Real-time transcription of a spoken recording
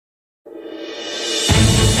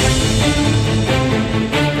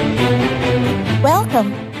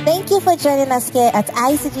Welcome. Thank you for joining us here at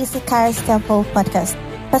ICGC Charis Temple Podcast.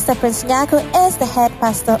 Pastor Prince Nyako is the head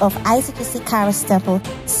pastor of ICGC Charis Temple,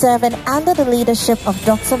 serving under the leadership of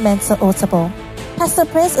Dr. Mensa Otabil. Pastor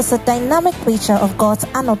Prince is a dynamic preacher of God's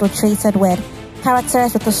unadulterated word,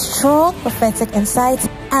 characterized with a strong prophetic insight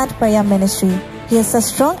and prayer ministry. He is a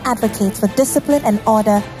strong advocate for discipline and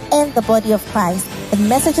order in the body of Christ, with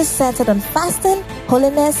messages centered on fasting,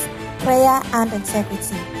 holiness, prayer, and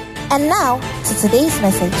integrity. And now, to today's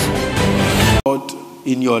message. God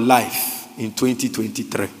in your life in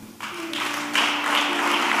 2023.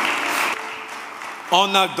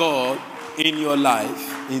 Honor God in your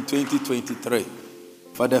life in 2023.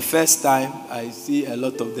 For the first time, I see a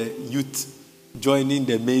lot of the youth joining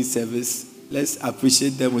the main service. Let's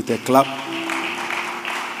appreciate them with a clap.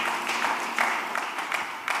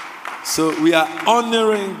 So we are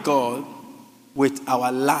honoring God with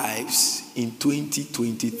our lives in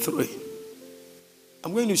 2023.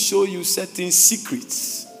 I'm going to show you certain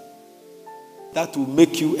secrets that will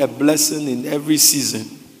make you a blessing in every season,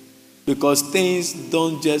 because things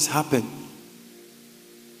don't just happen.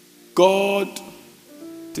 God,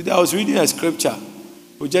 today I was reading a scripture.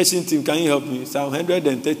 Projection team, can you help me? Psalm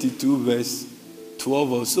 132 verse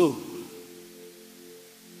 12 or so.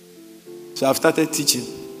 So I've started teaching.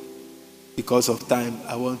 Because of time,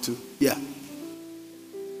 I want to,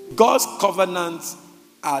 God's covenants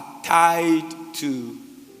are tied to,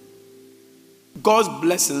 God's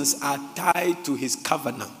blessings are tied to his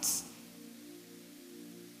covenants.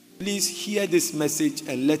 Please hear this message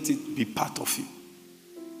and let it be part of you.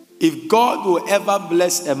 If God will ever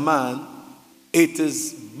bless a man, it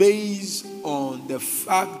is based on the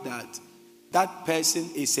fact that that person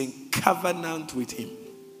is in covenant with him.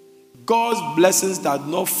 God's blessings does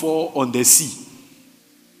not fall on the sea.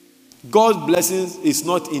 God's blessings is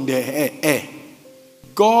not in the air.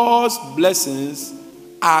 God's blessings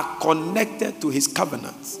are connected to his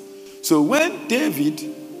covenants. So when David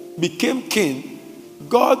became king,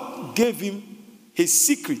 God gave him his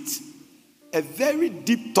secret, a very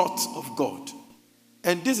deep thought of God.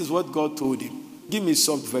 And this is what God told him. Give me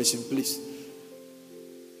soft version, please.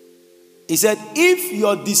 He said, if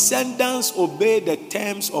your descendants obey the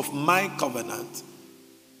terms of my covenant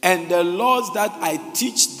and the laws that I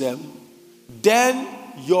teach them, then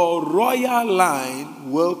your royal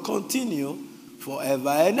line will continue forever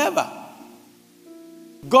and ever.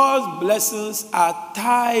 God's blessings are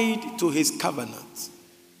tied to his covenant.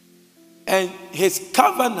 And his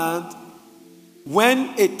covenant,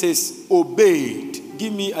 when it is obeyed,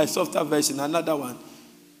 give me a softer version, another one.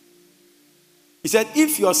 He said,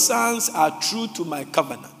 if your sons are true to my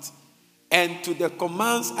covenant and to the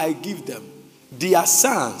commands I give them, their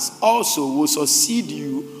sons also will succeed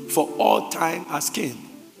you for all time as king.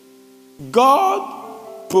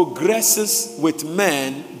 God progresses with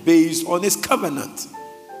men based on his covenant.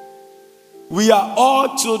 We are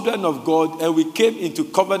all children of God, and we came into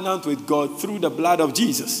covenant with God through the blood of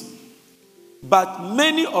Jesus. But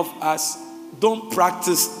many of us don't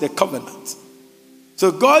practice the covenant.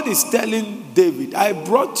 So God is telling David, I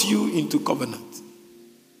brought you into covenant.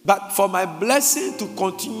 But for my blessing to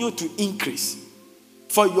continue to increase,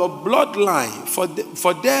 for your bloodline,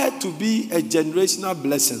 for there to be a generational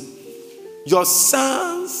blessing, your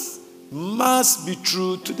sons must be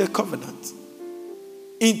true to the covenant.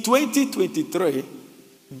 In 2023,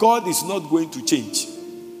 God is not going to change.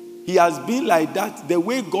 He has been like that. The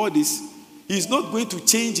way God is, he's not going to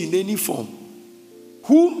change in any form.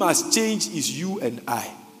 Who must change is you and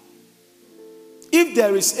I. If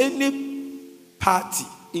there is any party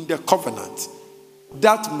in the covenant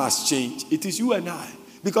that must change, it is you and I.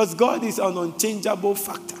 Because God is an unchangeable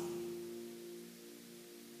factor.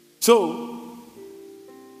 So,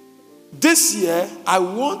 this year, I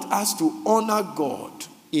want us to honor God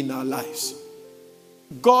in our lives.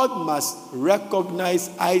 God must recognize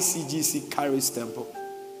ICGC Charis Temple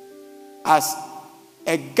as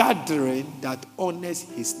a gathering that honors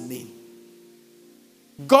his name.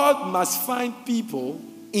 God must find people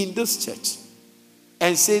in this church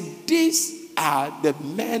and say, these are the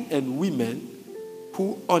men and women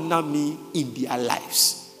who honor me in their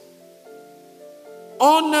lives.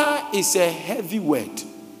 Honor is a heavy word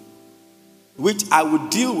which I will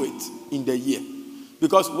deal with in the year.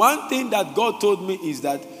 Because one thing that God told me is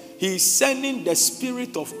that he is sending the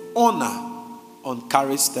spirit of honor on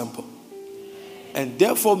Charis Temple. And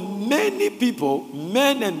therefore, many people,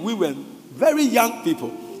 men and women, very young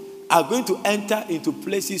people, are going to enter into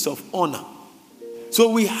places of honor. So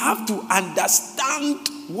we have to understand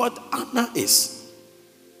what honor is.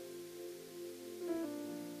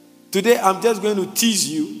 Today, I'm just going to tease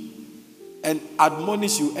you and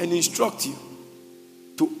admonish you and instruct you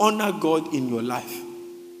to honor God in your life.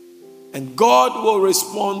 And God will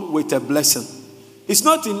respond with a blessing. It's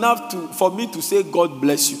not enough for me to say, God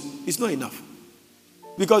bless you. It's not enough.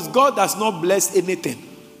 Because God does not bless anything.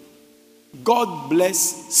 God bless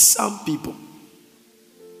some people.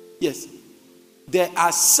 Yes. There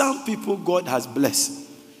are some people God has blessed.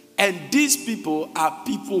 And these people are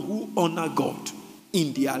people who honor God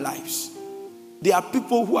in their lives. There are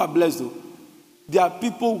people who are blessed though. There are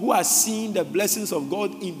people who are seeing the blessings of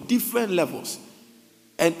God in different levels.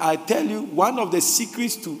 And I tell you, one of the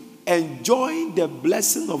secrets to enjoying the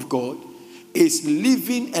blessing of God is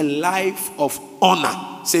living a life of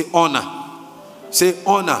honor. Say honor. Say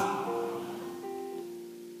honor.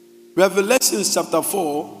 Revelation chapter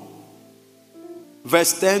 4,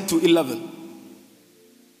 verse 10 to 11.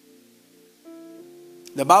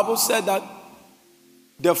 The Bible said that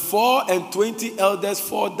the 24 elders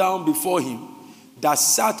fall down before him that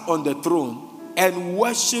sat on the throne and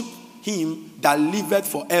worship him that liveth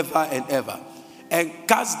forever and ever, and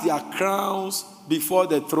cast their crowns before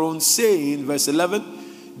the throne, saying, verse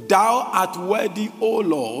 11, Thou art worthy, O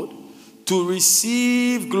Lord, to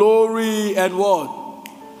receive glory and what?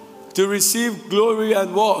 To receive glory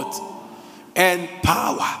and what? And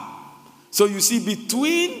power. So you see,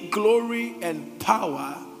 between glory and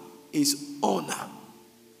power is honor.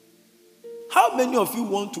 How many of you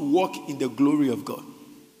want to walk in the glory of God?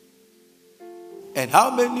 And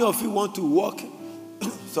how many of you want to walk,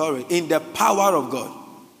 in the power of God?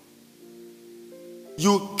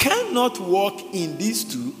 You cannot walk in these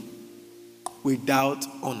two without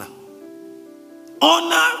honor.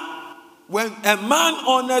 Honor, when a man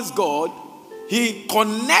honors God, he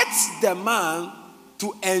connects the man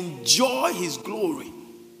to enjoy his glory.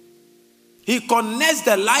 He connects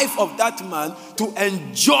the life of that man to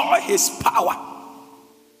enjoy his power.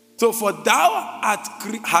 So for thou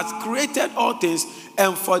hast created all things,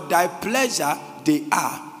 and for thy pleasure they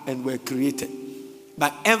are and were created.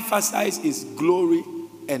 My emphasis is glory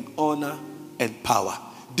and honor and power.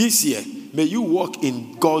 This year, may you walk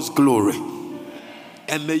in God's glory.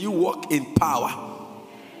 And may you walk in power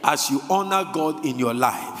as you honor God in your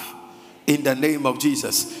life. In the name of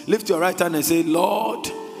Jesus. Lift your right hand and say, Lord,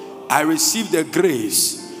 I receive the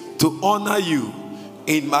grace to honor you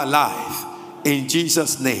in my life. In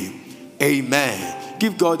Jesus' name, amen.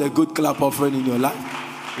 Give God a good clap offering in your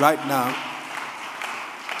life right now.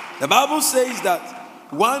 The Bible says that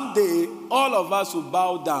one day all of us will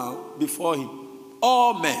bow down before him.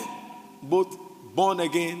 All men, both born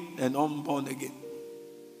again and unborn again.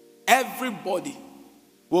 Everybody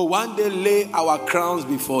will one day lay our crowns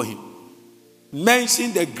before him.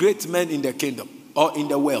 Mention the great men in the kingdom or in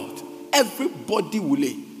the world. Everybody will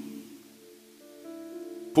lay.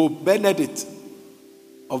 Pope Benedict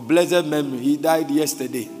of blessed memory, he died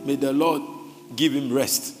yesterday. May the Lord give him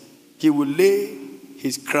rest. He will lay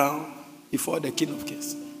his crown before the King of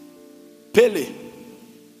Kings. Pele,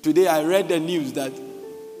 today I read the news that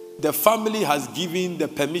the family has given the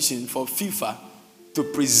permission for FIFA to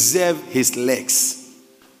preserve his legs.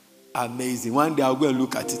 Amazing. One day I'll go and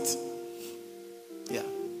look at it. Yeah.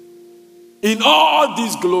 In all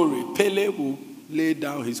this glory, Pele will lay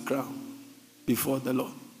down his crown before the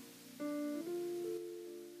Lord.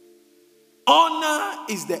 Honor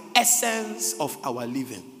is the essence of our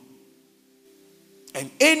living. And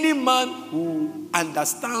any man who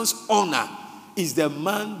understands honor is the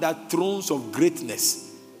man that thrones of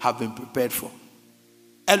greatness have been prepared for.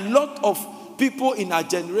 A lot of people in our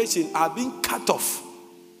generation are being cut off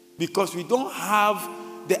because we don't have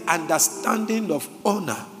the understanding of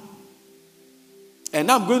honor.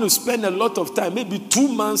 And I'm going to spend a lot of time, maybe 2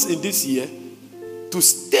 months in this year, to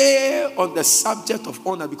stay on the subject of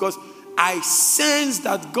honor, because I sense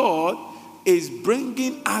that God is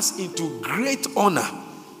bringing us into great honor.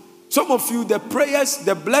 Some of you, the prayers,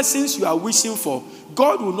 the blessings you are wishing for,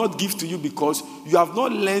 God will not give to you because you have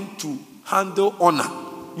not learned to handle honor.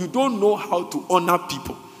 You don't know how to honor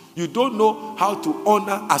people. You don't know how to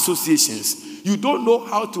honor associations. You don't know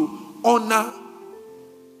how to honor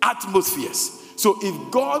atmospheres. So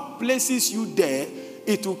if God places you there,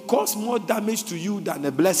 it will cause more damage to you than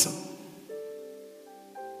a blessing.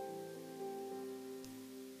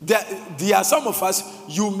 There are some of us,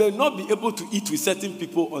 you may not be able to eat with certain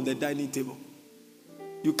people on the dining table.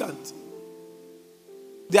 You can't.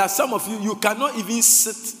 There are some of you, you cannot even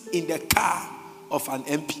sit in the car of an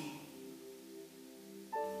MP.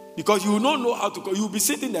 Because you don't know how to call. You'll be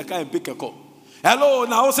sitting in the car and pick a call. Hello,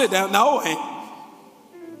 now say that now.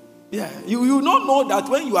 Yeah, you don't know that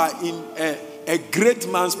when you are in a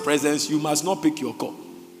great man's presence, you must not pick your call.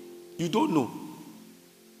 You don't know.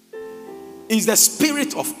 It's the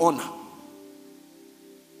spirit of honor.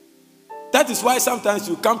 That is why sometimes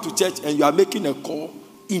you come to church and you are making a call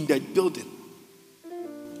in the building.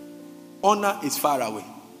 Honor is far away.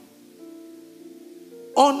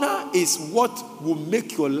 Honor is what will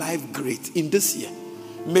make your life great in this year.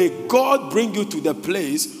 May God bring you to the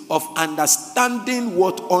place of understanding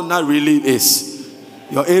what honor really is.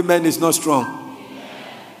 Your amen is not strong.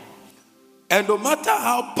 And no matter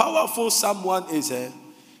how powerful someone is, a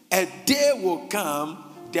day will come,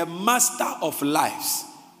 the master of lives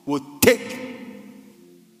will take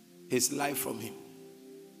his life from him.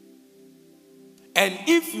 And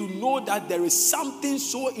if you know that there is something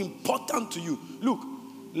so important to you, look,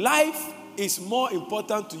 life is more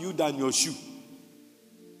important to you than your shoe.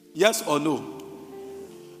 Yes or no?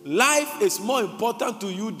 Life is more important to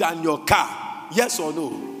you than your car. Yes or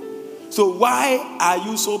no? So why are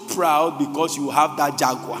you so proud because you have that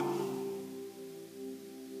Jaguar?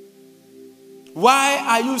 Why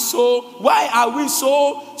are we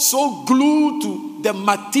so glued to the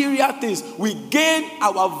material things? We gain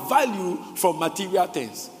our value from material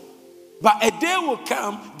things. But a day will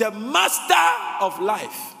come, the master of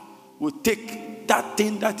life will take that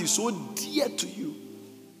thing that is so dear to you.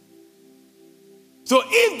 So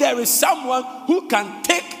if there is someone who can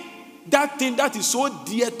take that thing that is so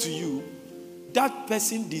dear to you, that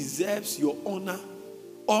person deserves your honor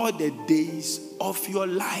all the days of your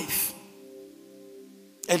life.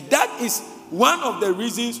 And that is one of the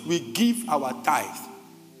reasons we give our tithe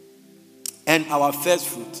and our first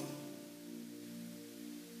fruit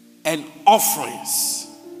and offerings.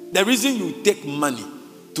 The reason you take money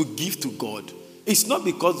to give to God is not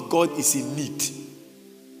because God is in need.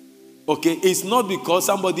 Okay? It's not because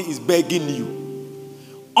somebody is begging you.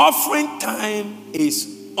 Offering time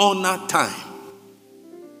is honor time.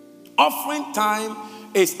 Offering time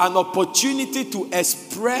is an opportunity to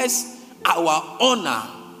express our honor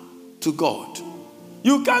to God.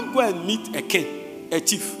 You can't go and meet a king, a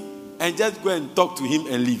chief, and just go and talk to him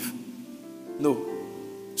and leave. No.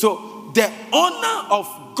 So the honor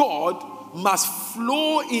of God must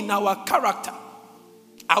flow in our character.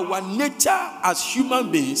 Our nature as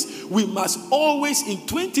human beings, we must always in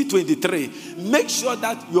 2023 make sure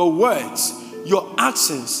that your words, your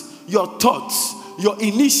actions, your thoughts, your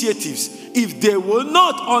initiatives, if they will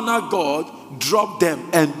not honor God, drop them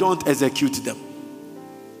and don't execute them.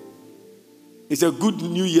 It's a good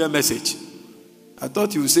New Year message. I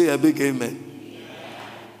thought you would say a big amen.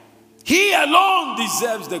 He alone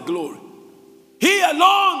deserves the glory. He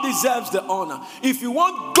alone deserves the honor. If you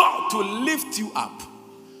want God to lift you up,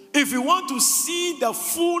 if you want to see the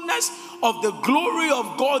fullness of the glory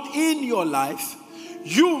of God in your life,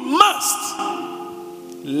 you must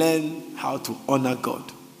learn how to honor God.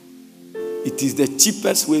 It is the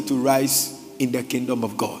cheapest way to rise in the kingdom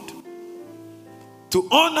of God. To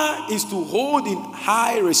honor is to hold in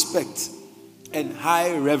high respect and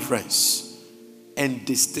high reverence and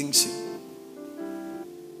distinction.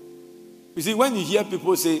 You see, when you hear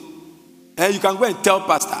people say, you can go and tell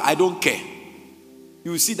pastor, I don't care.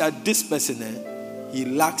 You will see that this person, he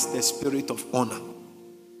lacks the spirit of honor.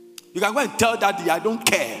 You can go and tell daddy, I don't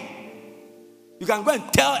care. You can go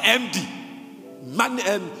and tell MD,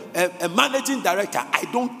 managing director, I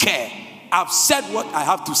don't care. I've said what I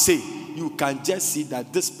have to say. You can just see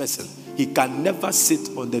that this person, he can never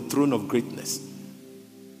sit on the throne of greatness.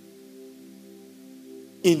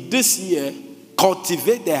 In this year,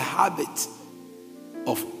 cultivate the habit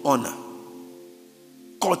of honor.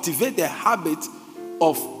 Cultivate the habit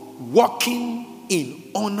of walking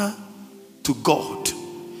in honor to God.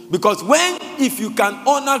 Because if you can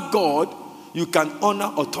honor God, you can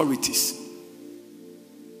honor authorities.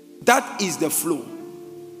 That is the flow.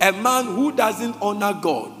 A man who doesn't honor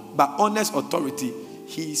God but honors authority,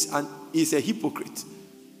 he is a hypocrite.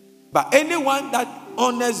 But anyone that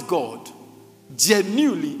honors God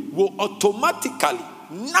genuinely will automatically,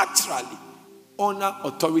 naturally honor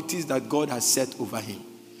authorities that God has set over him.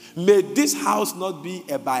 May this house not be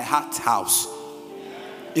a by heart house.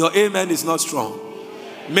 Your amen is not strong.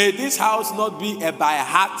 May this house not be a by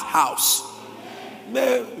heart house.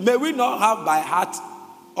 May we not have by heart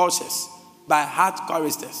ushers, by heart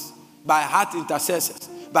choristers, by heart intercessors,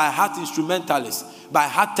 by heart instrumentalists, by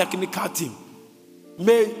heart technical team.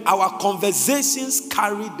 May our conversations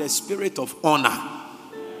carry the spirit of honor.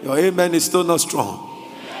 Your amen is still not strong.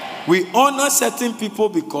 We honor certain people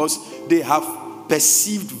because they have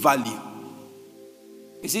perceived value.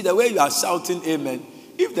 You see, the way you are shouting amen,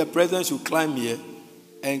 if the president should climb here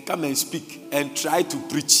and come and speak and try to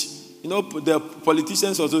preach, the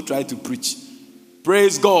politicians also try to preach.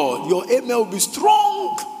 Praise God. Your amen will be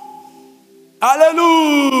strong.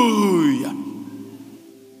 Hallelujah.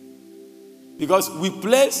 Because we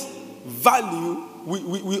place value,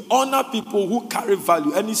 we honor people who carry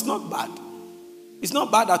value, and it's not bad. It's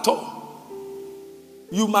not bad at all.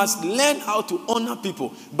 You must learn how to honor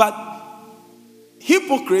people. But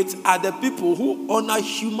hypocrites are the people who honor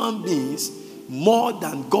human beings more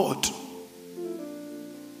than God.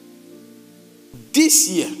 This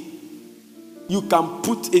year, you can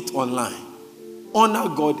put it online. Honor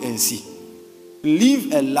God and see.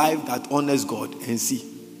 Live a life that honors God and see.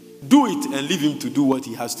 Do it and leave him to do what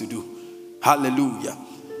he has to do. Hallelujah.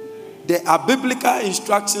 There are biblical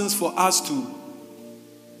instructions for us to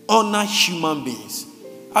honor human beings.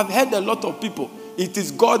 I've heard a lot of people, it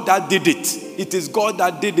is God that did it. It is God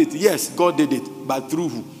that did it. Yes, God did it. But through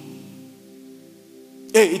who?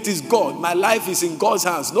 Hey, it is God. My life is in God's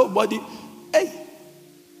hands. Nobody. Hey.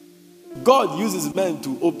 God uses men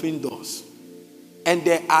to open doors. And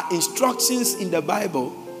there are instructions in the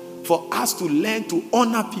Bible for us to learn to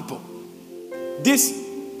honor people. This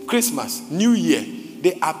Christmas, New Year,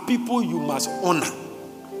 there are people you must honor.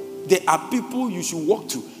 There are people you should walk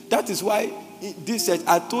to. That is why this said,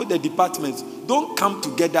 I told the departments, don't come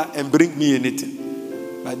together and bring me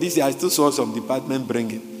anything. But this year I still saw some department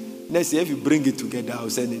bring it. Next year, if you bring it together, I'll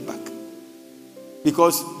send it back.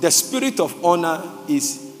 Because the spirit of honor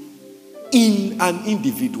is in an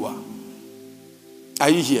individual. Are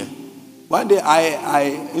you here? One day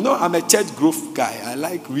I'm a church growth guy. I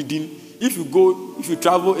like reading. If you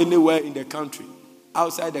travel anywhere in the country,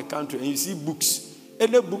 outside the country, and you see books,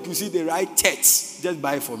 any book you see the right church, just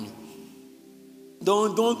buy for me.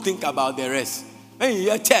 Don't think about the rest. When you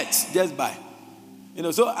hear church, just buy.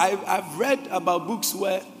 So I've read about books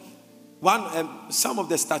where some of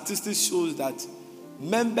the statistics shows that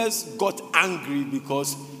members got angry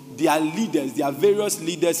because their various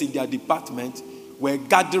leaders in their department were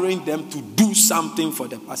gathering them to do something for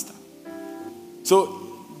the pastor.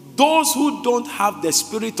 So those who don't have the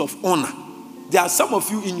spirit of honor, there are some of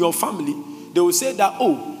you in your family, they will say that,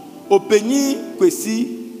 Openyi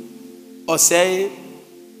Kwesi Osei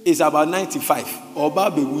is about 95.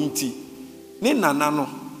 Oba Bewinti. Ni nanano,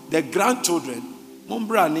 the grandchildren,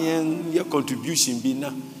 Mombra ni your contribution be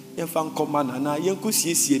na, yen fan komana na, yen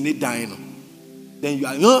kusiye ne dino. Then you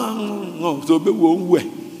are, no, so be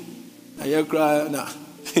we. You cry na,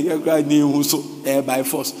 you cry ni unso, by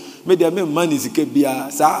force. Me there me money zike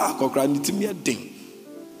biya, sa akokra ni timi ding.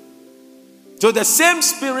 So the same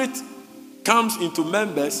spirit comes into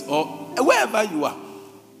members or wherever you are.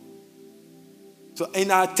 So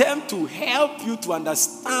in an attempt to help you to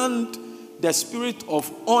understand the spirit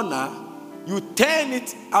of honor, you turn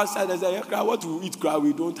it outside and say, what we eat,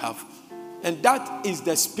 we don't have. And that is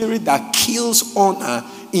the spirit that kills honor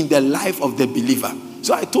in the life of the believer.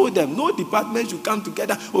 So I told them, no department should come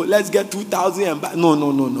together. Let's get 2,000 and buy.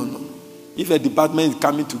 No. If a department is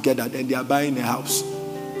coming together, then they are buying a house.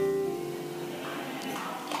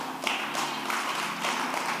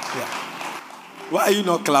 Yeah. Why are you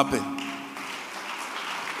not clapping?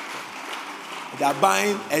 They are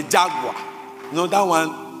buying a Jaguar. No, that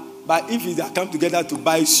one. But if they come together to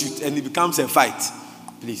buy a suit and it becomes a fight,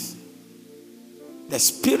 please. The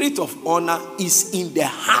spirit of honor is in the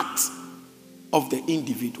heart of the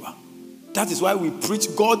individual. That is why we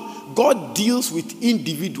preach God. God deals with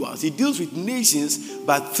individuals. He deals with nations,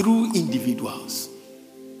 but through individuals.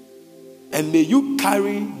 And may you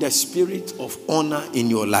carry the spirit of honor in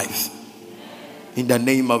your life. In the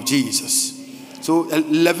name of Jesus. So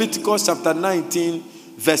Leviticus chapter 19,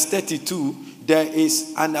 verse 32, there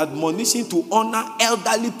is an admonition to honor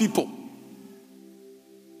elderly people.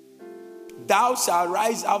 Thou shalt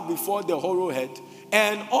rise up before the hoary head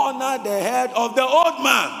and honor the head of the old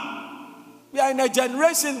man. We are in a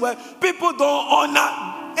generation where people don't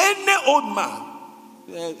honor any old man.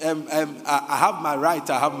 I have my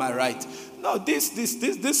right. No,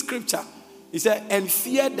 this scripture, it said, and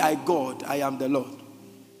fear thy God, I am the Lord.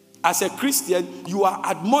 As a Christian, you are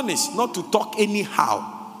admonished not to talk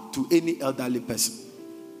anyhow to any elderly person.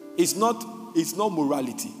 It's not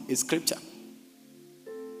morality, it's scripture.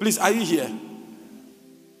 Please, are you here?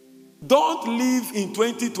 Don't live in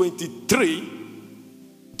 2023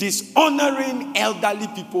 dishonoring elderly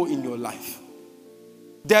people in your life.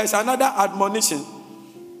 There's another admonition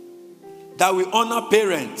that we honor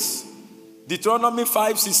parents. Deuteronomy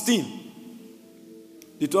 5:16.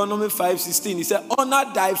 Deuteronomy 5:16. He said,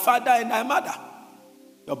 honor thy father and thy mother.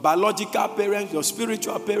 Your biological parents, your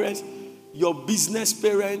spiritual parents, your business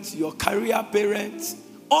parents, your career parents.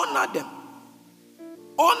 Honor them.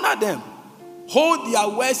 Honor them. Hold their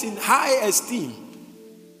words in high esteem.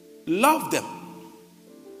 Love them.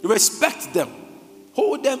 Respect them.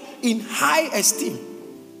 Hold them in high esteem.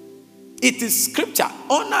 It is scripture.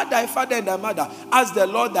 Honor thy father and thy mother, as the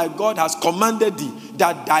Lord thy God has commanded thee,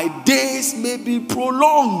 that thy days may be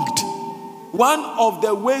prolonged. One of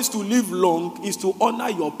the ways to live long is to honor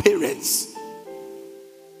your parents.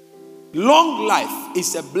 Long life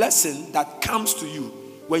is a blessing that comes to you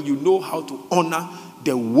when you know how to honor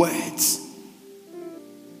the words,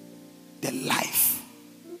 the life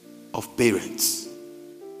of parents.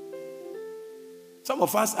 Some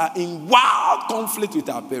of us are in wild conflict with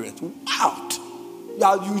our parents.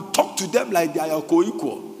 Wild. You talk to them like they are your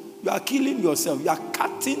co-equal. You are killing yourself. You are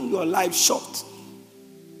cutting your life short.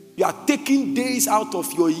 You are taking days out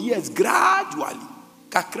of your years gradually.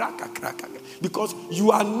 Kakra, kakra, kakra. Because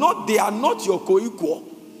they are not your co-equal.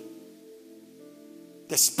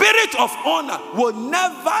 The spirit of honor will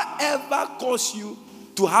never ever cause you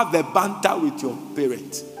to have a banter with your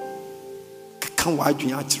parents.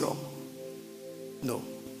 No.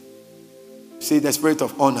 Say the spirit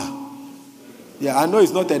of honor. Yeah, I know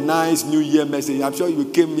it's not a nice New Year message. I'm sure you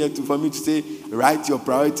came here for me to say, write your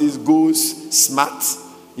priorities, goals, smart,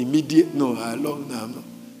 immediate. No,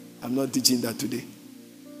 I'm not teaching that today.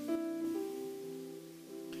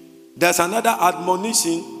 There's another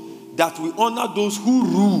admonition that we honor those who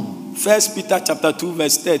rule. 1 Peter chapter 2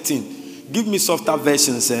 verse 13. Give me softer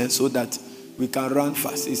versions so that we can run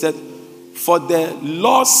fast. He said, for the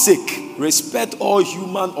law's sake, respect all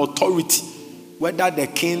human authority, whether the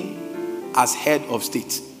king as head of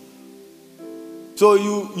state. So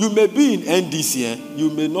you may be in NDC,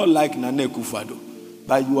 you may not like Nana Akufo-Addo,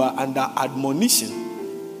 but you are under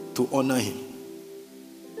admonition to honor him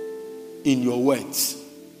in your words.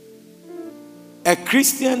 A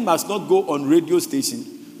Christian must not go on radio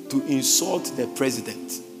station to insult the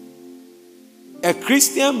president. A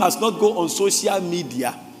Christian must not go on social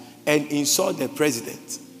media and insult the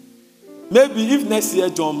president. Maybe if next year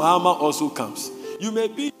John Mahama also comes, you may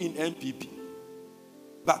be in NPP.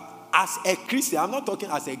 But as a Christian, I'm not talking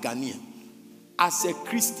as a Ghanaian. As a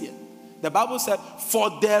Christian, the Bible said, for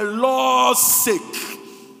the law's sake,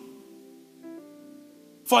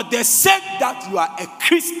 for the sake that you are a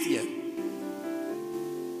Christian,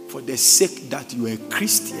 for the sake that you are a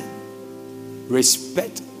Christian,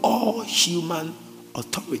 respect all human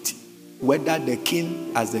authority, whether the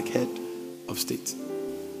king as the head of state.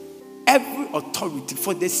 Every authority,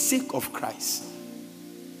 for the sake of Christ,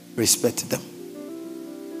 respect them.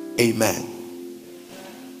 Amen.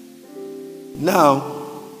 Now,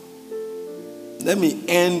 let me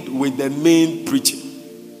end with the main preaching.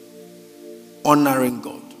 Honoring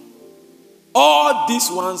God. All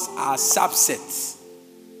these ones are subsets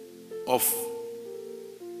of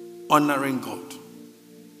honoring God.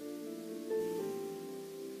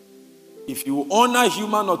 If you honor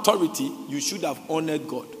human authority, you should have honored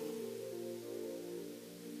God.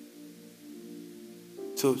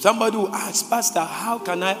 So somebody will ask, Pastor, how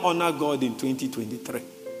can I honor God in 2023?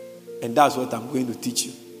 And that's what I'm going to teach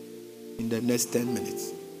you in the next 10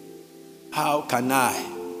 minutes. How can I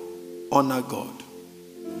honor God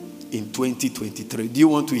in 2023? Do you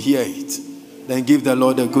want to hear it? Then give the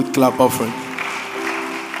Lord a good clap offering.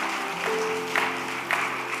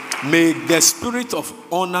 May the spirit of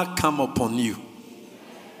honor come upon you.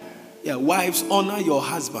 Yeah, wives, honor your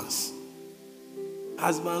husbands.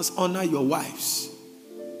 Husbands, honor your wives.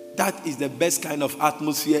 That is the best kind of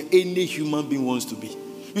atmosphere any human being wants to be.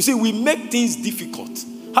 You see, we make things difficult.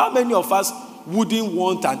 How many of us wouldn't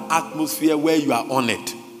want an atmosphere where you are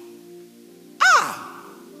honored?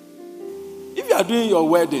 If you are doing your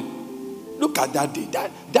wedding, look at that day.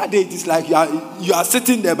 That day it is like you are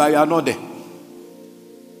sitting there, but you are not there.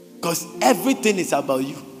 Because everything is about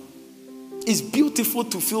you. It's beautiful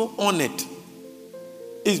to feel honored.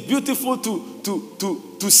 It's beautiful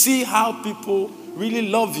to see how people really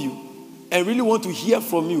love you and really want to hear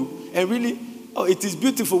from you. And really, it is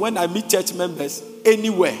beautiful when I meet church members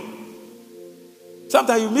anywhere.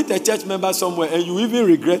 Sometimes you meet a church member somewhere and you even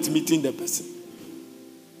regret meeting the person.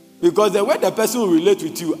 Because the way the person will relate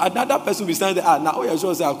with you, another person will be standing there, now you're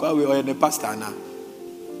sure or the pastor now.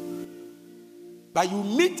 But you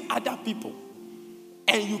meet other people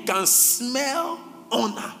and you can smell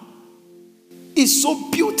honor. It's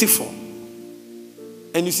so beautiful.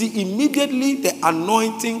 And you see, immediately the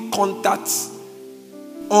anointing contacts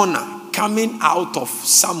honor coming out of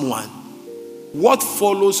someone. What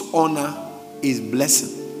follows honor is blessing.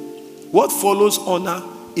 What follows honor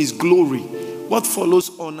is glory. What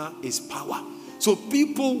follows honor is power. So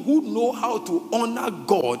people who know how to honor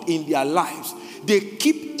God in their lives, they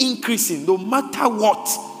keep increasing no matter what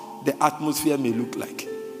the atmosphere may look like.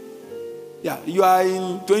 Yeah, you are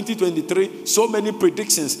in 2023, so many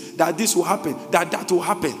predictions that this will happen, that will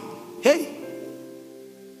happen. Hey,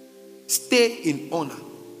 Stay in honor.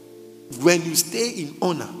 When you stay in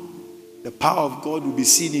honor, the power of God will be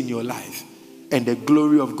seen in your life, and the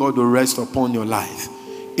glory of God will rest upon your life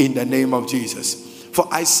in the name of Jesus. For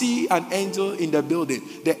I see an angel in the building.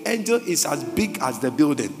 The angel is as big as the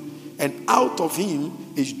building, and out of him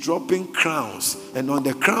is dropping crowns, and on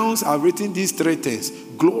the crowns are written these three things: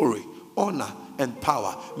 glory, honor, and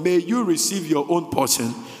power. May you receive your own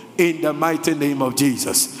portion in the mighty name of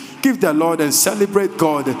Jesus. Give the Lord and celebrate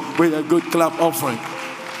God with a good clap offering.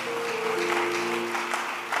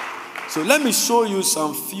 So let me show you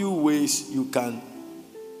some few ways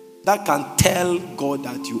that can tell God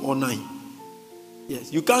that you honor him.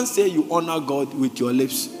 Yes, you can't say you honor God with your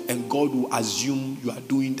lips and God will assume you are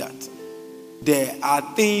doing that. There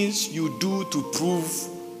are things you do to prove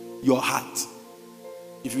your heart.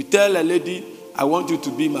 If you tell a lady, I want you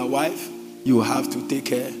to be my wife, you have to take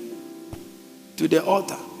her to the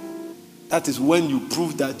altar. That is when you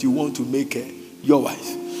prove that you want to make her your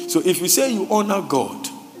wife. So if you say you honor God,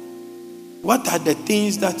 what are the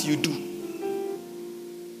things that you do?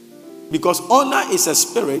 Because honor is a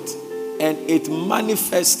spirit and it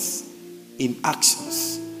manifests in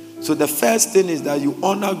actions. So the first thing is that you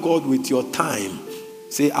honor God with your time.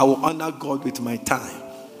 Say, I will honor God with my time.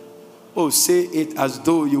 Oh, say it as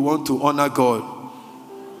though you want to honor God.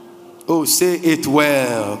 Oh, say it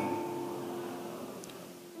well.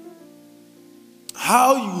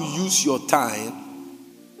 How you use your time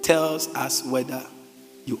tells us whether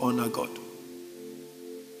you honor God.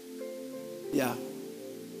 Yeah.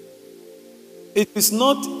 It is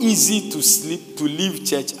not easy to sleep, to leave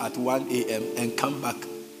church at 1 a.m. and come back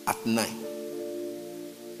at 9.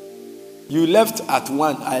 You left at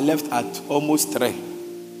 1, I left at almost 3.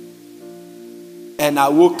 And I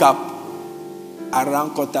woke up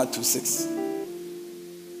around 5:45.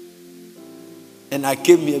 And I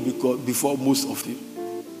came here before most of you.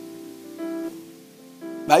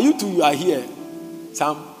 But you two, you are here.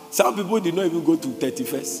 Some people did not even go to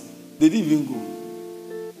 31st. They didn't even go.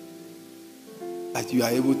 But you are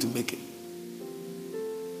able to make it.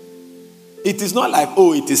 It is not like,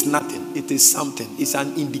 oh, it is nothing. It is something. It's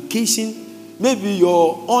an indication. Maybe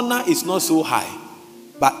your honor is not so high,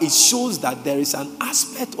 but it shows that there is an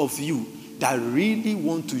aspect of you that really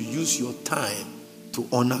want to use your time to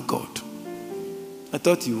honor God. I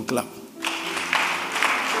thought you would clap.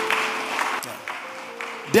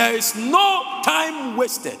 There is no time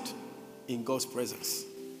wasted in God's presence.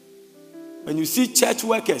 When you see church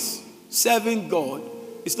workers serving God,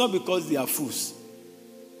 it's not because they are fools,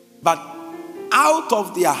 but out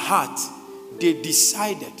of their heart, they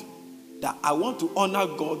decided that I want to honor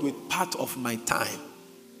God with part of my time.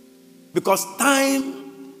 Because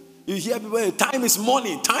time, you hear people say, time is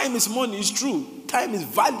money. Time is money. It's true. Time is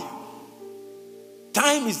value.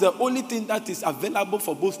 Time is the only thing that is available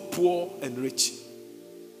for both poor and rich.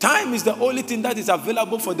 Time is the only thing that is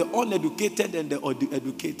available for the uneducated and the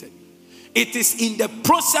educated. It is in the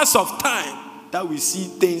process of time that we see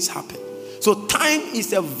things happen. So time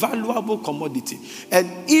is a valuable commodity. And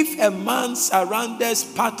if a man surrenders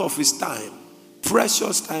part of his time,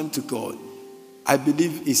 precious time to God, I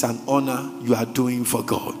believe it's an honor you are doing for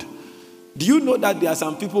God. Do you know that there are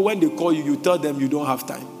some people, when they call you, you tell them you don't have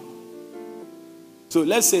time? So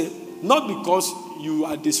let's say, not because you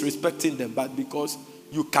are disrespecting them, but because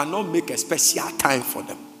you cannot make a special time for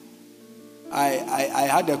them. I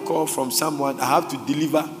had a call from someone. I have to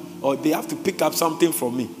deliver, or they have to pick up something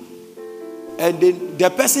from me. And then the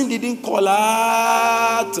person didn't call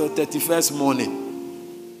out till 31st morning.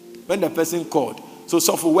 When the person called, so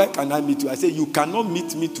for where can I meet you? I said, you cannot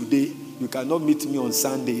meet me today. You cannot meet me on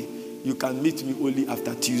Sunday. You can meet me only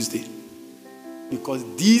after Tuesday. Because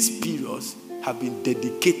these periods have been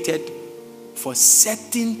dedicated for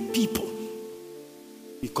certain people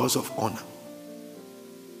because of honor.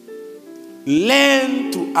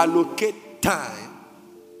 Learn to allocate time,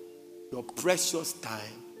 your precious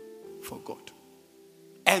time, for God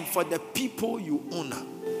and for the people you honor.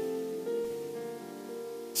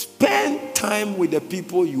 Spend time with the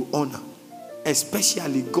people you honor,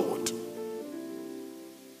 especially God,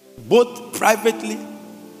 both privately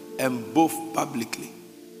and both publicly.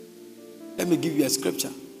 Let me give you a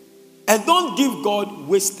scripture. And don't give God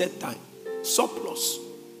wasted time, surplus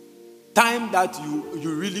time that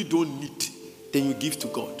you really don't need, then you give to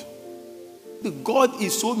God. God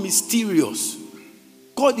is so mysterious.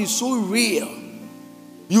 God is so real.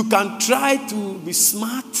 You can try to be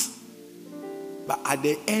smart, but at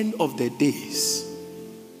the end of the days,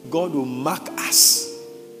 God will mark us.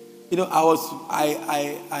 You know, I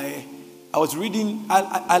was reading.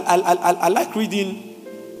 I like reading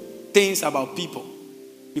things about people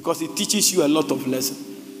because it teaches you a lot of lessons.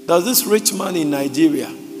 There's this rich man in Nigeria,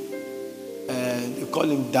 and they call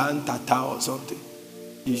him Dan Tata or something.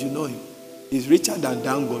 You should know him. He's richer than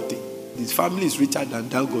Dangote. His family is richer than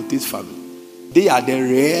Dangote's family. They are the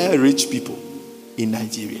rare rich people in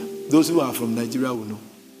Nigeria. Those who are from Nigeria will know.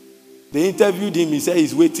 They interviewed him. He said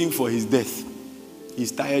he's waiting for his death.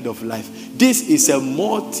 He's tired of life. This is a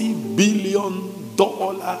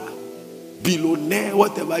multi-billion-dollar billionaire,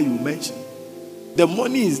 whatever you mention. The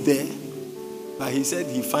money is there, but he said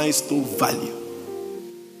he finds no value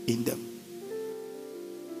in them.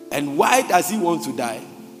 And why does he want to die?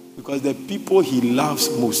 Because the people he loves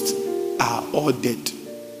most are all dead.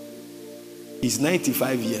 He's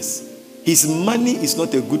 95 years. His money is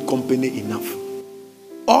not a good company enough.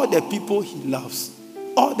 All the people he loves,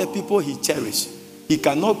 all the people he cherishes, he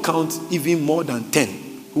cannot count even more than 10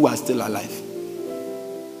 who are still alive.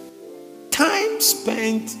 Time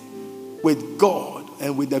spent with God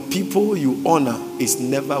and with the people you honor is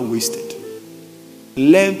never wasted.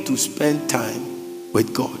 Learn to spend time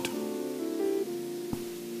with God.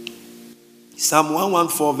 Psalm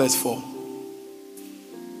 114 verse 4.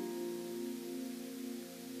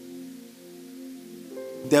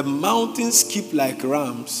 The mountains skip like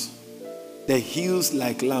rams, the hills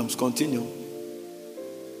like lambs. Continue.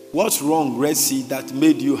 What's wrong, Red Sea, that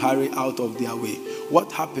made you hurry out of their way?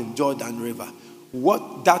 What happened, Jordan River?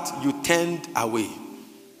 What that you turned away?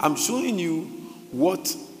 I'm showing you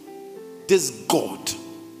what this God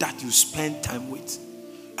that you spend time with.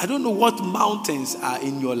 I don't know what mountains are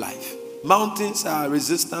in your life. Mountains are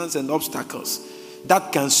resistance and obstacles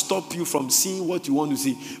that can stop you from seeing what you want to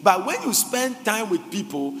see. But when you spend time with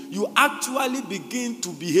people, you actually begin to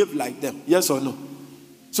behave like them. Yes or no?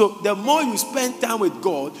 So the more you spend time with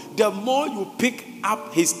God, the more you pick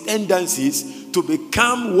up his tendencies to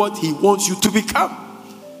become what he wants you to become.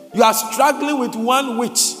 You are struggling with one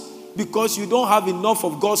witch because you don't have enough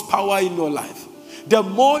of God's power in your life. The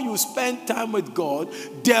more you spend time with God,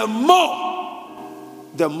 the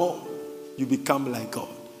more you become like God.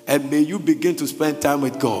 And may you begin to spend time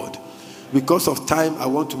with God. Because of time, I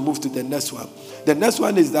want to move to the next one. The next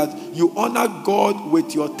one is that you honor God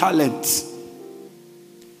with your talents.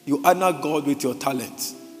 You honor God with your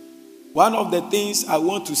talents. One of the things I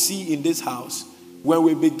want to see in this house, when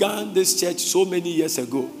we began this church so many years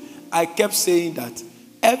ago, I kept saying that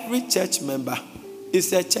every church member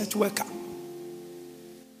is a church worker.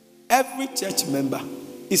 Every church member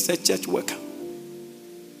is a church worker.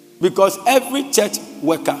 Because every church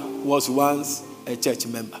worker was once a church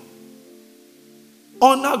member.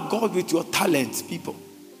 Honor God with your talents, people.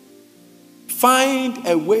 Find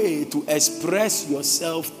a way to express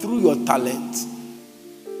yourself through your talent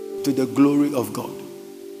to the glory of God.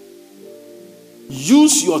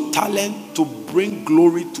 Use your talent to bring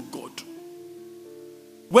glory to God.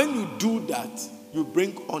 When you do that, you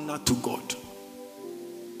bring honor to God.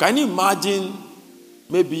 Can you imagine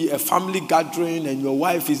maybe a family gathering and your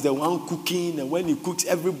wife is the one cooking, and when he cooks,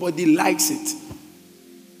 everybody likes it?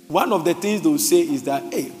 One of the things they'll say is that,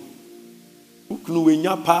 hey,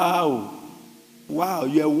 wow,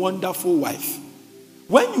 you're a wonderful wife.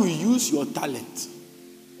 When you use your talent,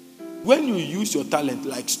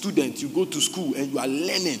 like students, you go to school and you are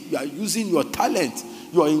learning, you are using your talent,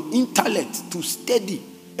 you are in intellect to study,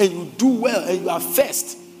 and you do well, and you are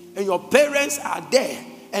first, and your parents are there,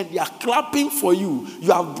 and they are clapping for you.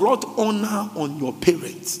 You have brought honor on your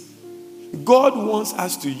parents. God wants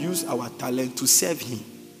us to use our talent to serve him.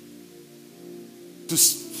 To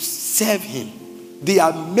serve him. There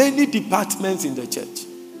are many departments in the church.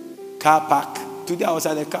 Car park. Today I was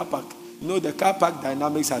at the car park. You know, the car park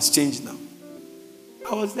dynamics has changed now.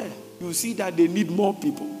 I was there. You see that they need more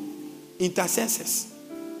people. Intercessors.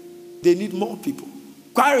 They need more people.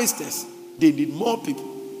 Choristers. They need more people.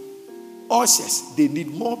 Ushers, they need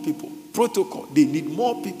more people. Protocol, they need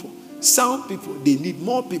more people. Sound people, they need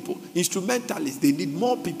more people. Instrumentalists, they need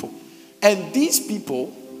more people. And these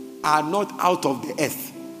people are not out of the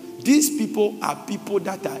earth. These people are people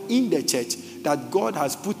that are in the church, that God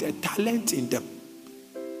has put a talent in them.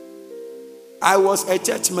 I was a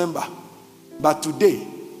church member, but today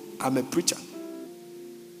I'm a preacher.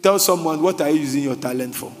 Tell someone, what are you using your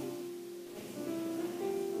talent for?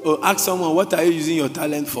 Or ask someone, what are you using your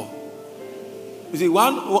talent for? You see,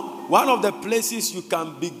 one of the places you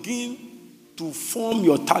can begin to form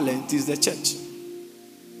your talent is the church.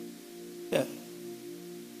 Yeah.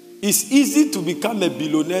 It's easy to become a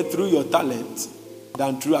billionaire through your talent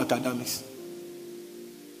than through academics.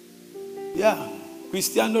 Yeah.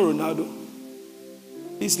 Cristiano Ronaldo,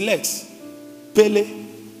 his legs. Pele,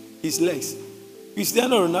 his legs.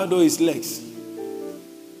 Cristiano Ronaldo, his legs.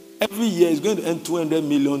 Every year he's going to earn $200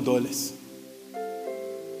 million.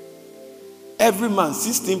 Every month,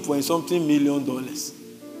 16 point something million dollars.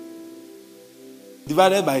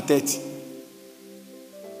 Divided by 30.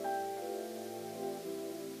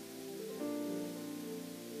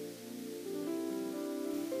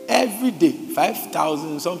 Every day,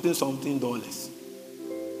 5,000 something dollars.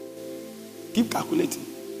 Keep calculating.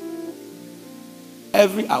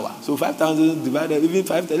 Every hour. So 5,000 divided, even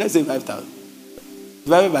 5,000, let's say 5,000.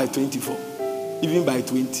 Divided by 24. Even by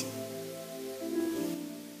 20.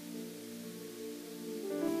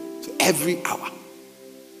 So every hour.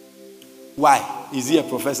 Why? Is he a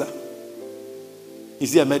professor?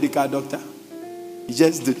 Is he a medical doctor? He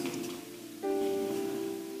just did it.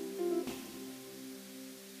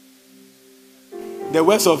 The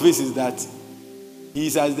worst of it is that he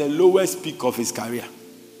is at the lowest peak of his career.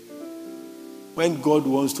 When God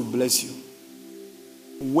wants to bless you,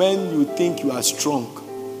 when you think you are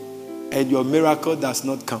strong and your miracle does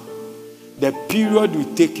not come, the period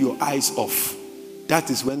you take your eyes off, that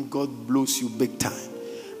is when God blows you big time.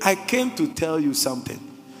 I came to tell you something,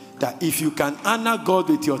 that if you can honor God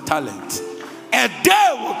with your talent, a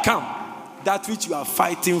day will come, that which you are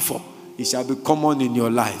fighting for, it shall be common in your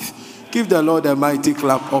life. Give the Lord a mighty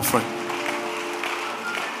clap offering.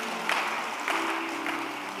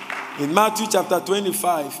 In Matthew chapter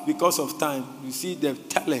 25, because of time, you see the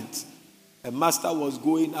talent. A master was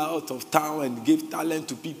going out of town and gave talent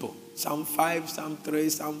to people. Some 5, some 3,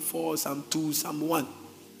 some 4, some 2, some 1.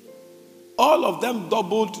 All of them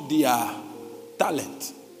doubled their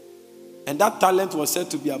talent. And that talent was said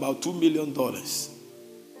to be about $2 million.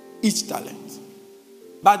 Each talent.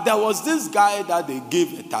 But there was this guy that they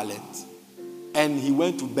gave a talent. And he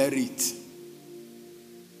went to bury it.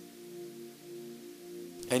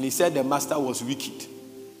 And he said the master was wicked.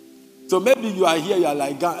 So maybe you are here, you are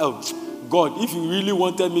like, oh, God, if you really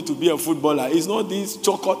wanted me to be a footballer, it's not this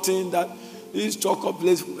choco thing that this choco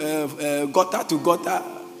place, gutter to gutter.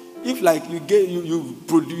 If like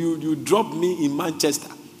you dropped me in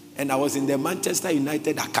Manchester and I was in the Manchester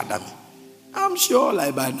United Academy, I'm sure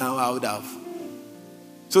like by now I would have.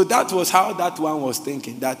 So that was how that one was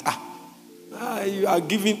thinking, that you are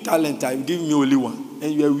giving talent, you give me only one,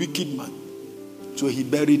 and you are a wicked man. So he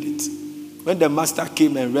buried it. When the master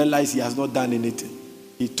came and realized he has not done anything,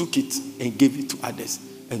 he took it and gave it to others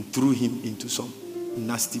and threw him into some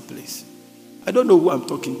nasty place. I don't know who I'm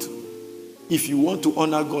talking to. If you want to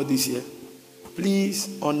honor God this year,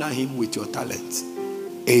 please honor him with your talent.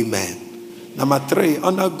 Amen. Number 3,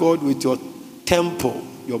 honor God with your temple,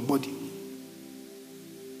 your body.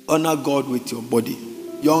 Honor God with your body.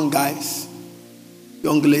 Young guys,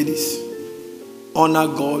 young ladies, honor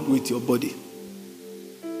God with your body.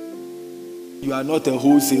 You are not a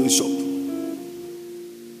wholesale shop.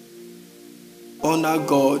 Honor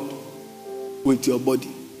God with your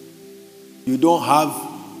body. You don't have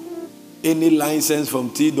any license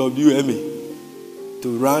from TWMA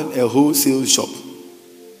to run a wholesale shop.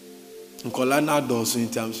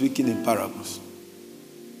 I'm speaking in parables.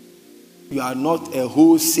 You are not a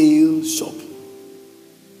wholesale shop.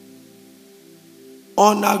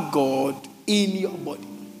 Honor God in your body.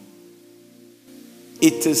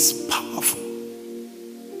 It is powerful.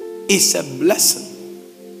 It's a blessing.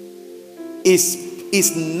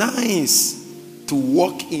 It's nice to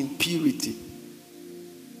walk in purity.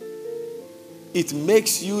 It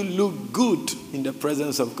makes you look good in the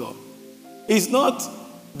presence of God. It's not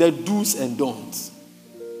the do's and don'ts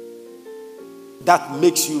that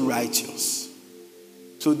makes you righteous.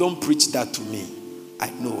 So don't preach that to me.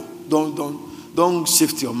 I know. Don't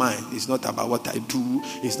shift your mind. It's not about what I do.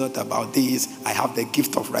 It's not about this. I have the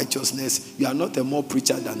gift of righteousness. You are not a more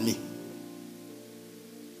preacher than me.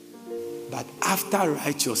 But after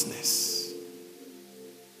righteousness,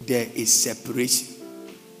 there is separation.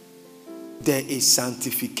 There is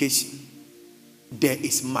sanctification. There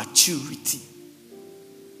is maturity.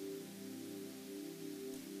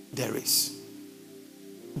 There is.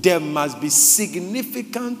 There must be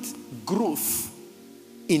significant growth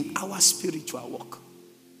in our spiritual walk.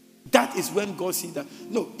 That is when God sees that.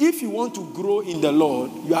 No, if you want to grow in the Lord,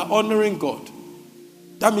 you are honoring God.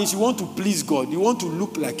 That means you want to please God. You want to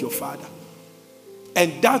look like your Father.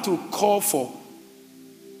 And that will call for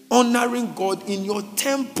honoring God in your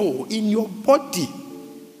temple, in your body.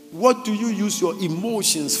 What do you use your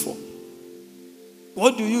emotions for?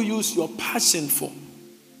 What do you use your passion for?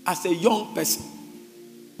 As a young person,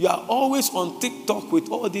 you are always on TikTok with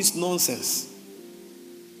all this nonsense.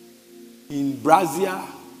 In brassiere,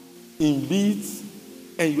 in beads,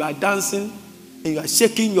 and you are dancing, and you are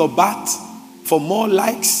shaking your butt for more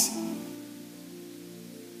likes.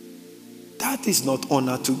 That is not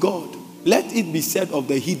honor to God. Let it be said of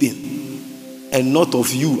the hidden and not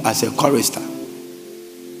of you as a chorister.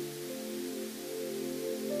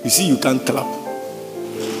 You see, you can't clap.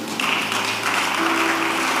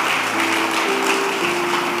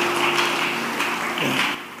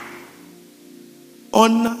 Yeah.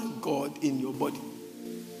 Honor God in your body.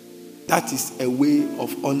 That is a way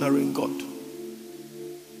of honoring God.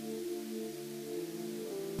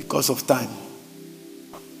 Because of time.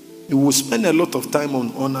 We will spend a lot of time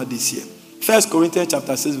on honor this year. 1 Corinthians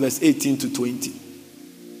chapter 6, verse 18 to 20.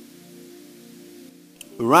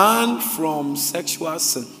 Run from sexual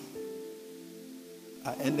sin.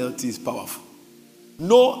 Our NLT is powerful.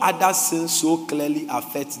 No other sin so clearly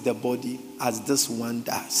affects the body as this one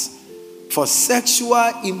does. For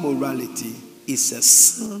sexual immorality is a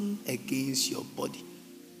sin against your body.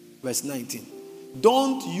 Verse 19.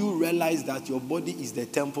 Don't you realize that your body is the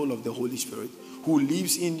temple of the Holy Spirit who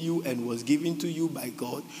lives in you and was given to you by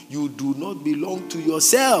God? You do not belong to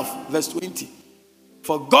yourself. Verse 20.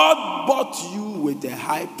 For God bought you with a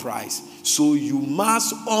high price, so you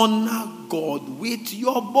must honor God with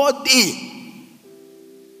your body.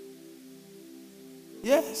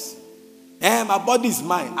 Yes. And my body is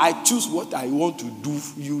mine. I choose what I want to do.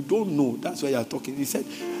 You don't know. That's why you're talking. He said,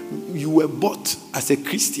 you were bought as a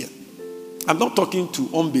Christian. I'm not talking to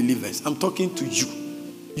unbelievers. I'm talking to you.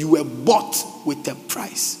 You were bought with a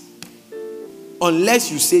price. Unless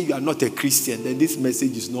you say you are not a Christian, then this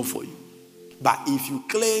message is not for you. But if you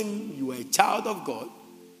claim you are a child of God,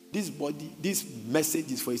 this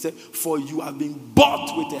message is for you. For you have been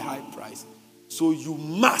bought with a high price. So you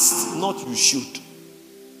must, not you should.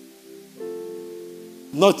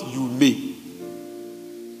 Not you may.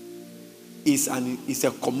 It's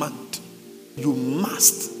a command. You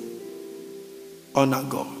must honor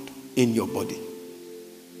God in your body.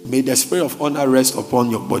 May the spirit of honor rest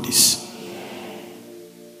upon your bodies.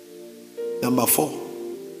 Number 4.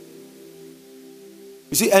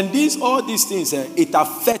 You see, and all these things, it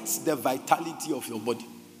affects the vitality of your body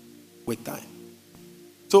with time.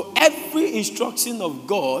 So every instruction of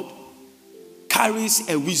God carries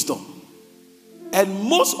a wisdom. And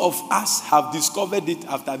most of us have discovered it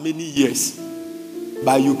after many years.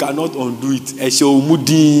 But you cannot undo it.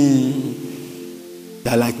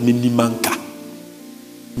 They're like minimanka.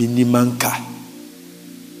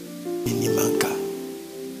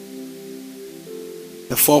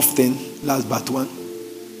 The 4th thing, last but one.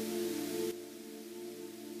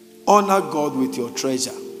 Honor God with your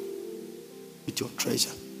treasure. With your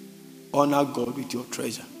treasure. Honor God with your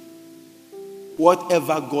treasure.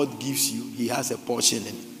 Whatever God gives you, He has a portion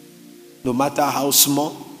in it. No matter how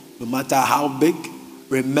small, no matter how big,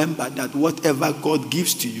 remember that whatever God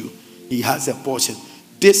gives to you, He has a portion.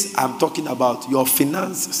 This, I'm talking about your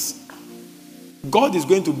finances. God is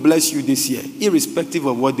going to bless you this year, irrespective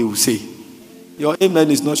of what they will say. Your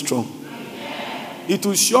amen is not strong. Amen. It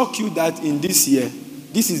will shock you that in this year,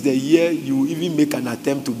 this is the year you even make an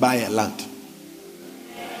attempt to buy a land.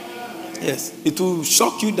 Yes. It will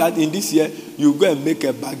shock you that in this year, you go and make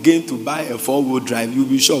a bargain to buy a 4-wheel drive. You'll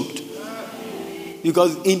be shocked.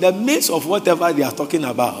 Because in the midst of whatever they are talking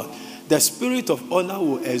about, the spirit of honor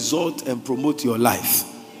will exalt and promote your life.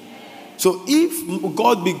 So if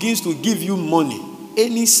God begins to give you money,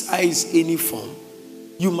 any size, any form,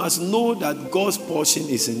 you must know that God's portion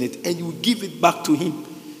is in it, and you give it back to Him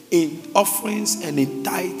in offerings and in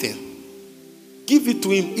tithing. Give it to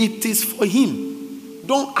Him. It is for Him.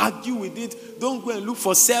 Don't argue with it. Don't go and look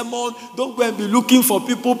for sermon. Don't go and be looking for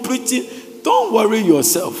people preaching. Don't worry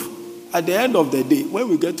yourself. At the end of the day, when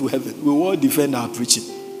we get to heaven, we will defend our preaching.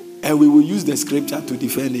 And we will use the scripture to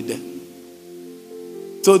defend it then.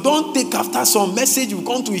 So don't take after some message you've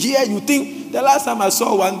gone to hear. You think, the last time I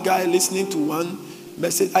saw one guy listening to one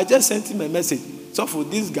message, I just sent him a message. So for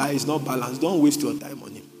this guy is not balanced. Don't waste your time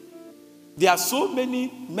on him. There are so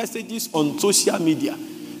many messages on social media.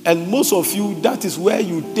 And most of you, that is where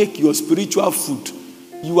you take your spiritual food.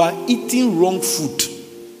 You are eating wrong food.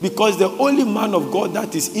 Because the only man of God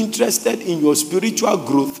that is interested in your spiritual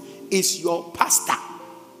growth is your pastor.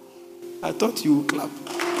 I thought you would clap.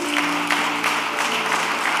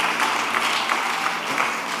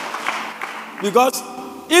 Because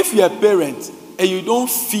if you're a parent and you don't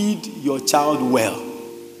feed your child well,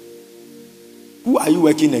 who are you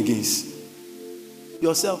working against?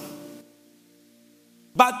 Yourself.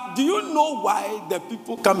 But do you know why the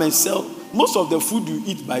people come and sell most of the food you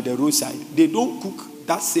eat by the roadside? They don't cook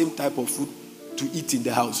that same type of food to eat in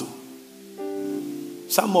the household.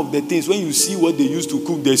 Some of the things, when you see what they used to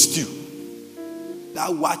cook, the stew, that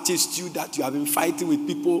wache stew that you have been fighting with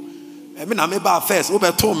people. I mean, I'm about first.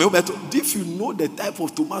 If you know the type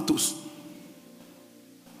of tomatoes,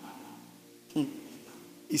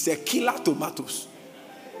 it's a killer tomatoes.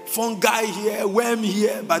 Fungi here, worm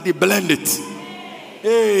here, but they blend it.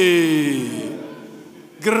 Hey.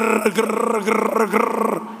 Grrr, grrr, grrr,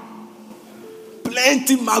 grrr.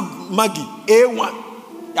 Plenty Maggie. A1.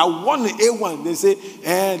 I want an A1. They say,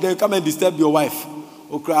 they come and disturb your wife.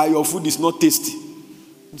 Okay, your food is not tasty.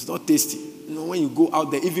 It's not tasty. You know, when you go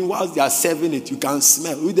out there, even whilst they are serving it, you can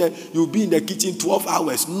smell. You'll be in the kitchen 12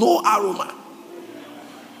 hours. No aroma.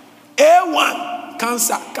 A1.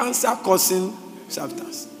 Cancer causing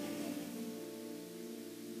substance.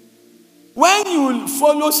 When you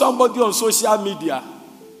follow somebody on social media,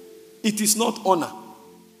 it is not honor.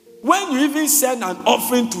 When you even send an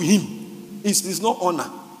offering to him, it is not honor.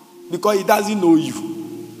 Because he doesn't know you.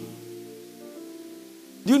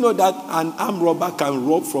 Do you know that an armed robber can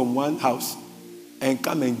rob from one house and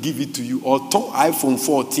come and give it to you? Or turn iPhone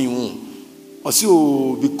 14. Or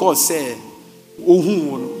so because say,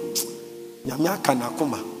 Nyamia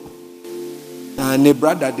kanakoma. And the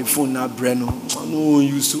brother the phone na breno. No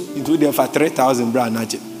use it there for 3,000 brand.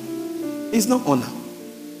 It's not honor.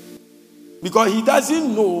 Because he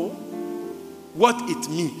doesn't know what it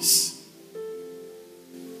means.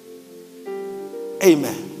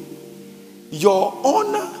 Amen. Your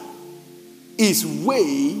honor is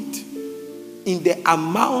weighed in the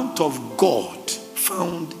amount of God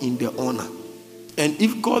found in the honor. And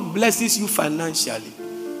if God blesses you financially,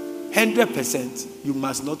 100%, you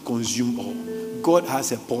must not consume all. God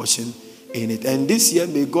has a portion in it. And this year,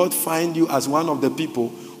 may God find you as one of the people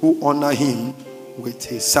who honor him with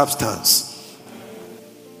his substance.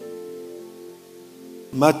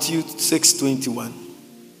 Matthew 6:21.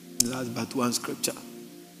 That's but one scripture.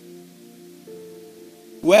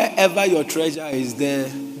 Wherever your treasure is, there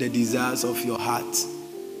the desires of your heart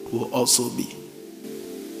will also be.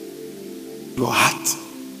 Your heart.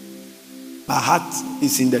 My heart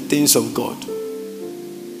is in the things of God.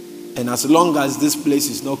 And as long as this place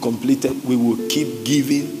is not completed, we will keep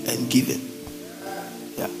giving and giving.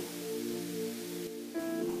 Yeah.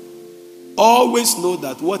 Always know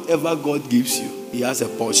that whatever God gives you, he has a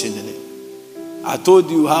portion in it. I told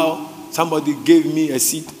you how somebody gave me a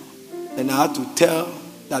seed and I had to tell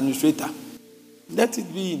the administrator, let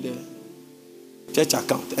it be in the church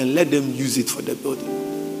account and let them use it for the building.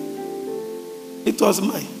 It was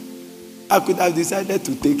mine. I could have decided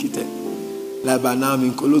to take it. Like by now I'm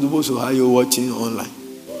in Kolodubo, so how you watching online?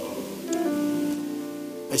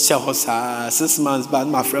 I said, 6 months back,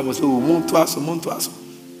 my friend was saying,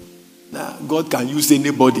 now God can use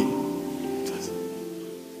anybody.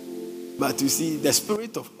 But you see, the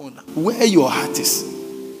spirit of honor, where your heart is,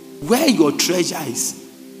 where your treasure is,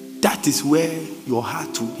 that is where your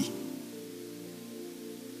heart will be.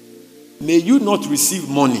 May you not receive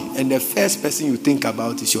money and the first person you think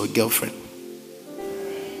about is your girlfriend.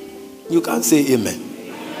 You can't say amen.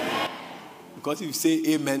 Because if you say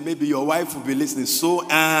amen, maybe your wife will be listening. So,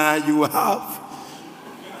 you have.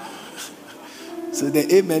 So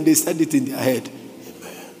the amen, they said it in their head.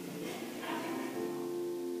 Amen.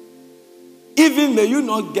 Even may you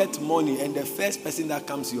not get money and the first person that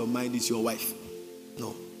comes to your mind is your wife.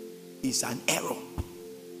 No. It's an error.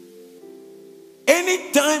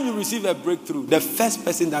 Anytime you receive a breakthrough, the first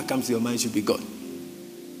person that comes to your mind should be God.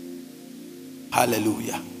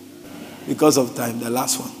 Hallelujah. Because of time, the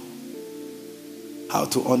last one. How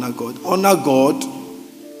to honor God. Honor God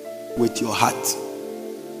with your heart.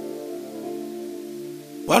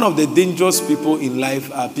 One of the dangerous people in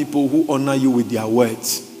life are people who honor you with their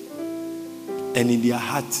words. And in their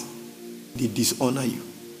heart, they dishonor you.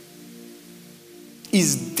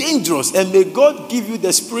 It's dangerous. And may God give you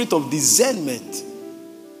the spirit of discernment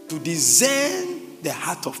to discern the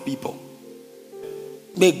heart of people.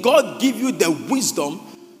 May God give you the wisdom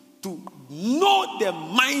to know the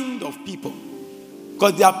mind of people.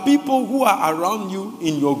 Because there are people who are around you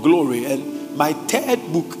in your glory. And my third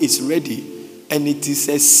book is ready. And it is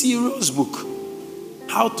a serious book.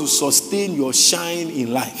 How to sustain your shine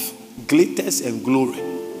in life. Glitters and glory.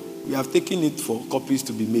 We have taken it for copies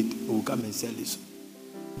to be made. We will come and sell this.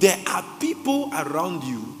 There are people around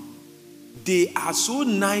you. They are so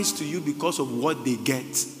nice to you because of what they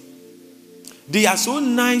get. They are so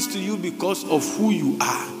nice to you because of who you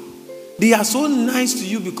are. They are so nice to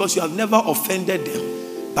you because you have never offended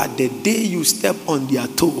them. But the day you step on their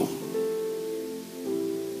toe,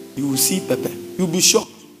 you will see Pepe. You'll be shocked.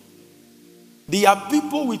 There are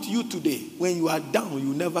people with you today. When you are down,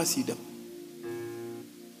 you never see them.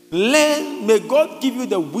 Learn, may God give you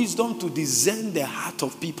the wisdom to discern the heart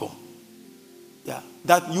of people. Yeah.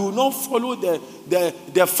 That you will not follow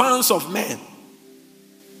the fans of men.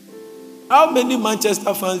 How many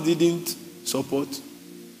Manchester fans didn't support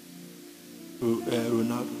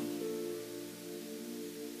Ronaldo?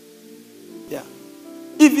 Yeah.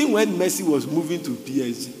 Even Even when Messi was moving to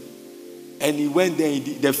PSG, and he went there,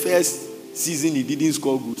 the first season he didn't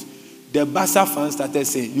score good. The Barca fans started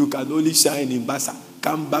saying, you can only shine in Barca.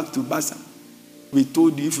 Come back to Barca. We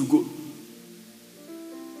told you if you go.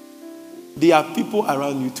 There are people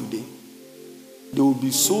around you today. They will be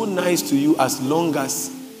so nice to you as long as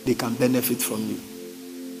they can benefit from you.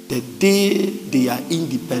 The day they are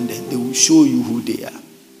independent, they will show you who they are.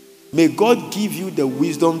 May God give you the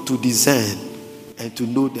wisdom to discern and to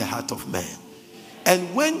know the heart of man.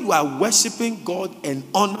 And when you are worshiping God and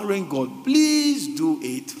honoring God, please do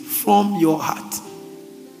it from your heart.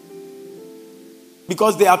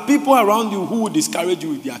 Because there are people around you who will discourage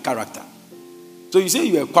you with their character. So you say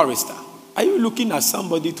you're a chorister. Are you looking at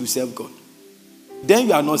somebody to serve God? Then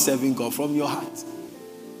you are not serving God from your heart.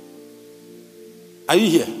 Are you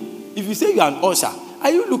here? If you say you are an usher,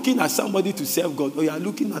 are you looking at somebody to serve God or you are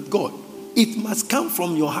looking at God? It must come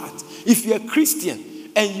from your heart. If you're a Christian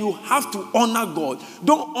and you have to honor God,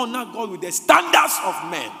 don't honor God with the standards of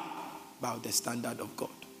men, but with the standard of God.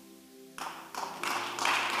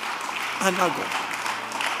 Honor God.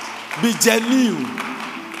 Be genuine.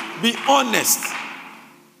 Be honest.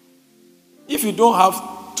 If you don't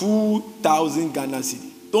have 2,000 Ghana cedi,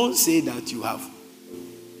 don't say that you have.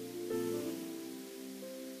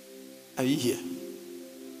 Are you here?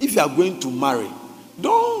 If you are going to marry,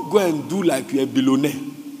 don't go and do like you're a billionaire.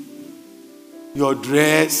 Your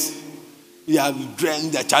dress, you have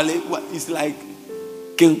dressed the child. It's like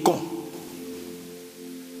King Kong.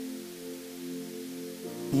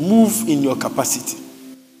 Move in your capacity.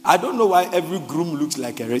 I don't know why every groom looks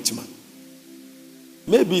like a rich man.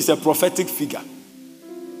 Maybe it's a prophetic figure.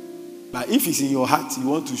 But if it's in your heart, you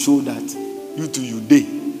want to show that you to you day.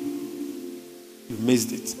 You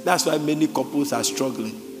missed it. That's why many couples are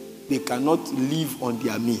struggling. They cannot live on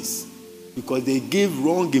their means because they gave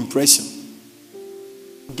wrong impression.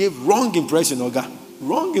 Wrong impression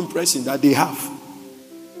that they have.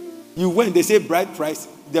 You went, they say bride price.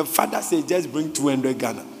 The father says just bring 200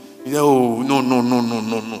 Ghana. You say, oh no.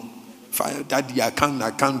 Fire, Daddy, I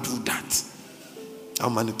can't do that.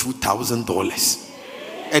 I'm on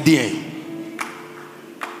 $2,000. At the end,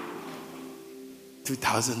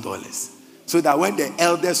 $2,000. So that when the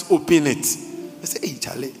elders open it, they say, hey,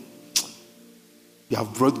 Charlie, you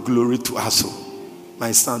have brought glory to us. Oh.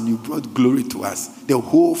 My son, you brought glory to us. The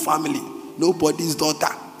whole family, nobody's daughter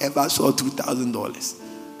ever saw $2,000.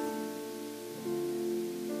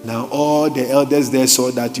 Now all the elders there saw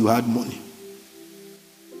that you had money.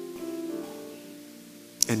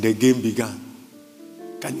 And the game began.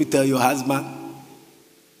 Can you tell your husband,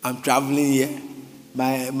 I'm traveling here.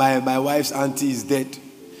 My wife's auntie is dead.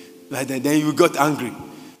 But then you got angry.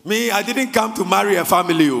 Me, I didn't come to marry a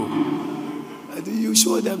family. You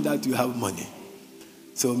show them that you have money.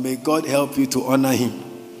 So may God help you to honor him.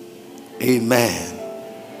 Amen.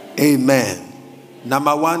 Amen.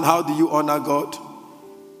 Number one, how do you honor God?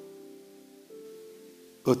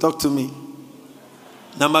 Go talk to me.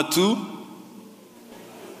 Number two.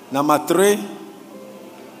 Number three.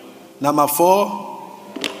 Number four.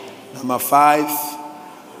 Number five.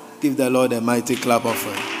 Give the Lord a mighty clap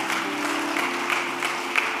offering.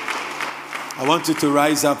 I want you to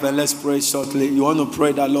rise up and let's pray shortly. You want to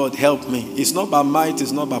pray that, Lord, help me. It's not by might,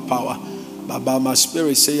 it's not by power, but by my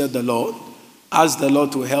spirit, saith the Lord. Ask the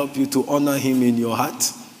Lord to help you to honor him in your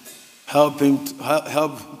heart.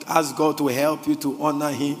 Ask God to help you to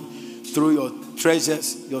honor him through your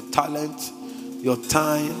treasures, your talent, your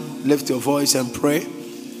time. Lift your voice and pray.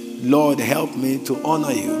 Lord, help me to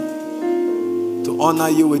honor you. To honor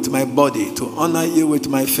you with my body. To honor you with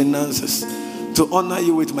my finances. To honor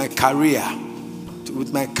you with my career.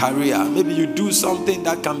 Maybe you do something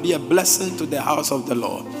that can be a blessing to the house of the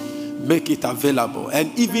Lord. Make it available.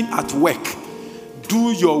 And even at work,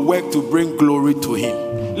 do your work to bring glory to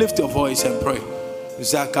him. Lift your voice and pray.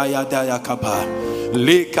 Zakaya Dayakaba.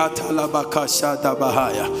 Lekatalabaka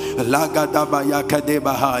Shadabahaya. Lagadabayaka de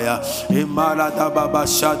Bahaya. Imaradababa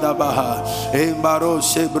Shadabaha. Imaro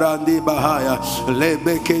Shebrandi Bahaya.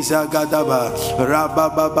 Lebeke Zagadaba.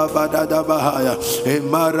 Rabababa Bahaya.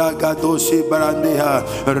 Imaragadoshi Brandiha.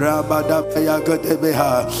 Rabadabaya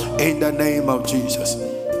Gadebeha. In the name of Jesus.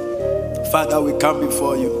 Father, we come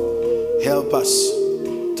before you. Help us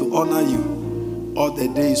to honor you all the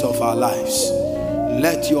days of our lives.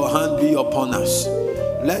 Let your hand be upon us.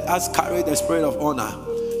 Let us carry the spirit of honor.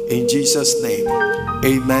 In Jesus' name.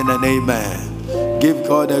 Amen and amen. Give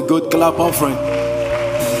God a good clap offering.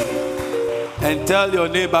 And tell your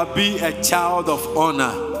neighbor, be a child of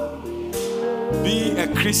honor. Be a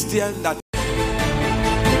Christian that...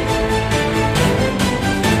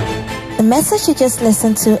 message you just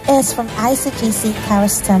listened to is from ICGC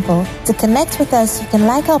Charis Temple. To connect with us, you can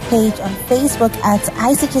like our page on Facebook at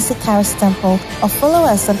ICGC Charis Temple or follow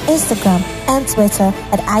us on Instagram and Twitter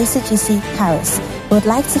at ICGC Charis. We would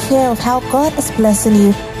like to hear of how God is blessing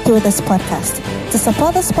you through this podcast. To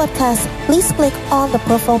support this podcast, please click on the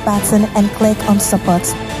profile button and click on support.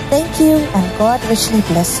 Thank you, and God richly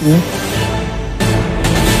bless you.